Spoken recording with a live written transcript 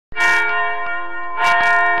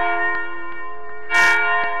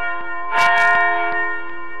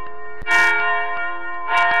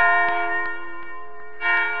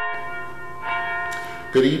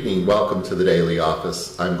Good evening, welcome to the Daily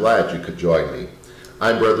Office. I'm glad you could join me.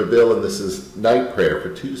 I'm Brother Bill, and this is night prayer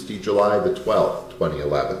for Tuesday, July the 12th,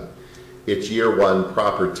 2011. It's year 1,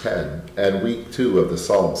 proper 10, and week 2 of the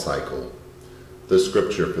Psalm cycle. The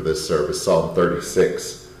scripture for this service, Psalm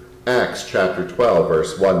 36, Acts chapter 12,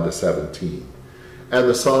 verse 1 to 17, and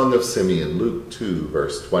the Song of Simeon, Luke 2,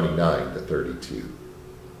 verse 29 to 32.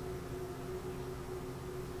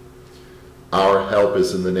 Our help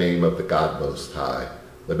is in the name of the God Most High,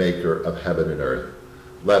 the maker of heaven and earth.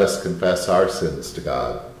 Let us confess our sins to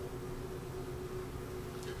God.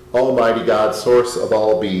 Almighty God, source of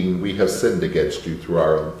all being, we have sinned against you through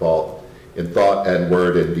our own fault, in thought and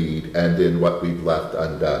word and deed, and in what we've left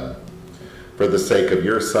undone. For the sake of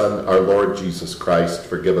your Son, our Lord Jesus Christ,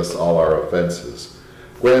 forgive us all our offenses.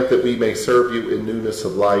 Grant that we may serve you in newness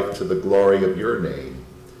of life to the glory of your name.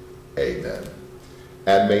 Amen.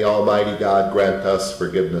 And may Almighty God grant us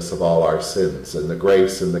forgiveness of all our sins and the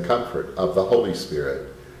grace and the comfort of the Holy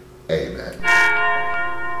Spirit. Amen.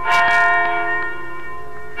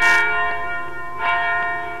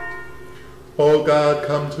 O God,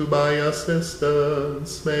 come to my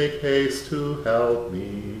assistance. Make haste to help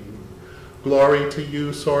me. Glory to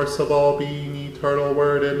you, source of all being, eternal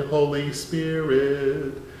Word and Holy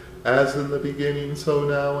Spirit, as in the beginning, so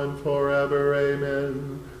now and forever.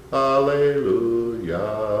 Amen. Alleluia.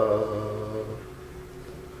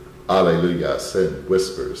 Alleluia. Sin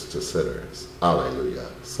whispers to sinners. Alleluia.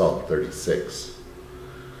 Psalm 36.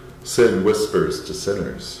 Sin whispers to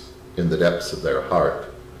sinners in the depths of their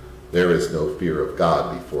heart. There is no fear of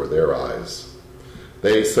God before their eyes.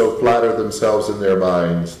 They so flatter themselves in their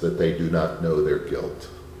minds that they do not know their guilt.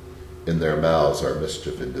 In their mouths are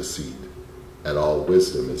mischief and deceit, and all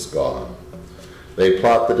wisdom is gone. They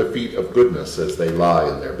plot the defeat of goodness as they lie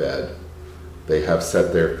in their bed. They have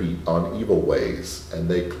set their feet on evil ways, and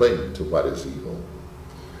they cling to what is evil.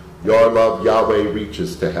 Your love, Yahweh,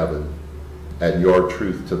 reaches to heaven, and your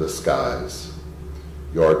truth to the skies.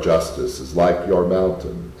 Your justice is like your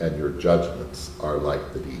mountain, and your judgments are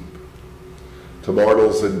like the deep. To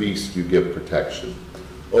mortals and beasts you give protection.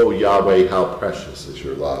 O Yahweh, how precious is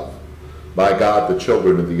your love. My God, the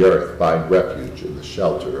children of the earth find refuge in the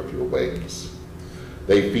shelter of your wings.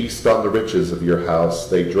 They feast on the riches of your house.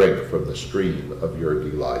 They drink from the stream of your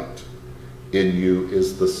delight. In you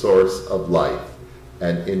is the source of life,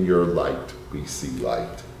 and in your light we see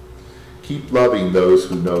light. Keep loving those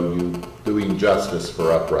who know you, doing justice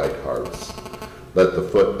for upright hearts. Let the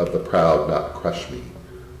foot of the proud not crush me,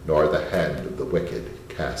 nor the hand of the wicked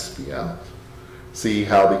cast me out. See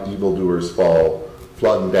how the evildoers fall,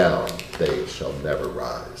 flung down, they shall never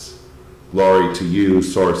rise. Glory to you,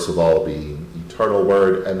 source of all being, eternal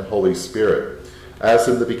Word and Holy Spirit, as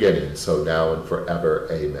in the beginning, so now and forever.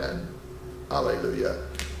 Amen. Alleluia.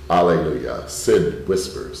 Alleluia. Sin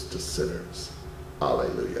whispers to sinners.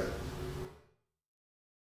 Alleluia.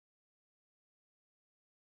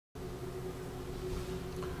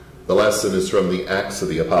 The lesson is from the Acts of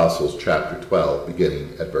the Apostles, chapter 12,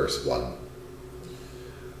 beginning at verse 1.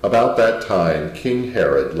 About that time, King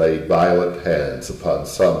Herod laid violent hands upon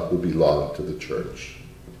some who belonged to the church.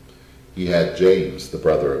 He had James, the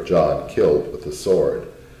brother of John, killed with a sword.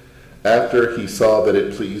 After he saw that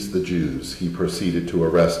it pleased the Jews, he proceeded to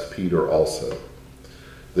arrest Peter also.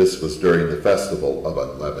 This was during the festival of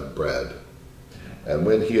unleavened bread. And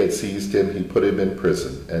when he had seized him, he put him in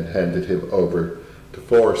prison and handed him over to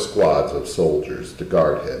 4 squads of soldiers to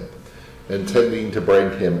guard him, intending to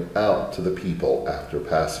bring him out to the people after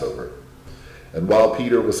Passover. And while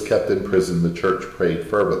Peter was kept in prison, the church prayed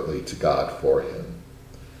fervently to God for him.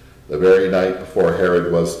 The very night before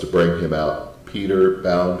Herod was to bring him out, Peter,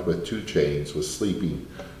 bound with 2 chains, was sleeping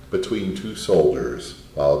between 2 soldiers,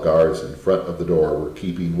 while guards in front of the door were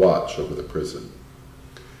keeping watch over the prison.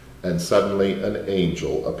 And suddenly an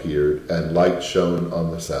angel appeared, and light shone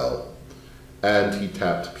on the cell. And he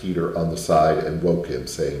tapped Peter on the side and woke him,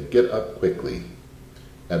 saying, "Get up quickly."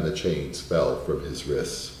 And the chains fell from his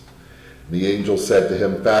wrists. The angel said to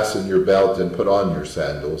him, "Fasten your belt and put on your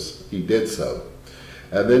sandals." He did so.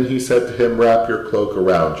 And then he said to him, "Wrap your cloak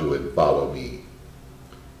around you and follow me."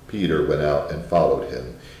 Peter went out and followed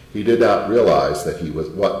him. He did not realize that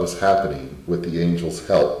what was happening with the angel's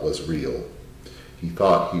help was real. He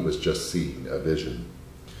thought he was just seeing a vision.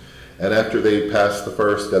 And after they had passed the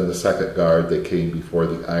first and the second guard, they came before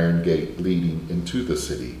the iron gate leading into the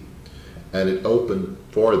city. And it opened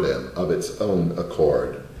for them of its own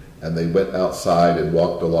accord. And they went outside and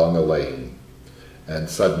walked along a lane. And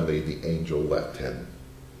suddenly the angel left him.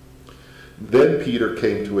 Then Peter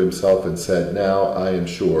came to himself and said, "Now I am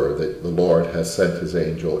sure that the Lord has sent his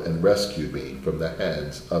angel and rescued me from the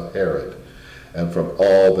hands of Herod, and from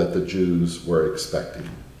all that the Jews were expecting.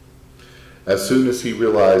 As soon as he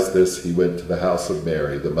realized this, he went to the house of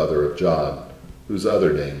Mary, the mother of John, whose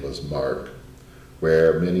other name was Mark,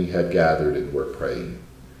 where many had gathered and were praying.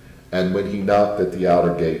 And when he knocked at the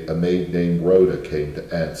outer gate, a maid named Rhoda came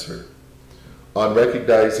to answer. On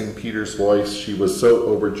recognizing Peter's voice, she was so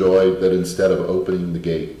overjoyed that instead of opening the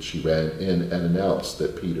gate, she ran in and announced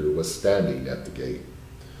that Peter was standing at the gate.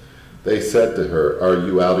 They said to her, "Are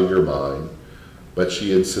you out of your mind?" But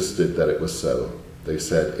she insisted that it was so. They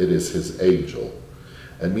said, "It is his angel."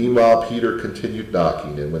 And meanwhile Peter continued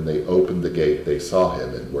knocking, and when they opened the gate, they saw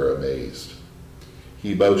him and were amazed.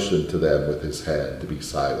 He motioned to them with his hand to be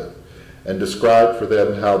silent, and described for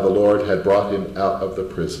them how the Lord had brought him out of the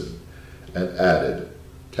prison, and added,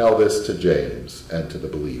 "Tell this to James and to the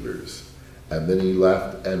believers." And then he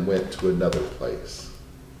left and went to another place.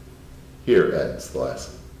 Here ends the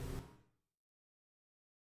lesson.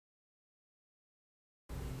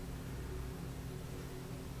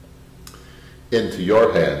 Into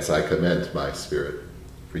your hands I commend my spirit,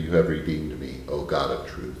 for you have redeemed me, O God of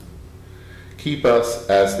truth. Keep us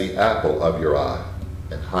as the apple of your eye,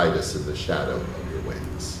 and hide us in the shadow of your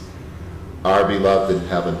wings. Our beloved in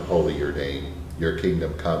heaven, holy your name. Your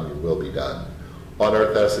kingdom come, your will be done, on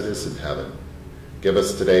earth as it is in heaven. Give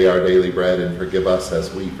us today our daily bread, and forgive us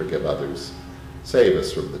as we forgive others. Save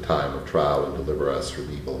us from the time of trial, and deliver us from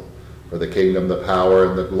evil. For the kingdom, the power,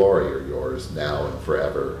 and the glory are yours, now and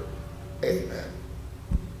forever. Amen.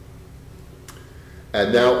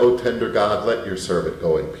 And now, O tender God, let your servant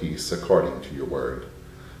go in peace according to your word.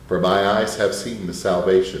 For my eyes have seen the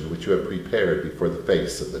salvation which you have prepared before the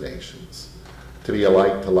face of the nations, to be a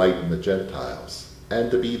light to lighten the Gentiles,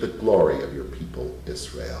 and to be the glory of your people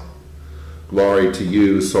Israel. Glory to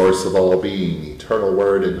you, source of all being, eternal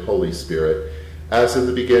Word and Holy Spirit, as in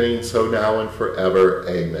the beginning, so now and forever.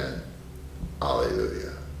 Amen. Alleluia.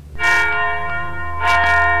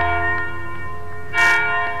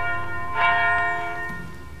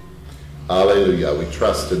 Alleluia. We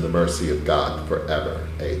trust in the mercy of God forever.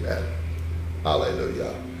 Amen.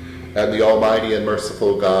 Alleluia. And the Almighty and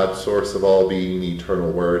merciful God, source of all being, eternal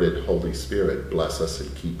Word and Holy Spirit, bless us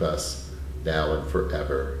and keep us now and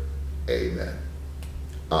forever. Amen.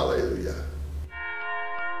 Alleluia.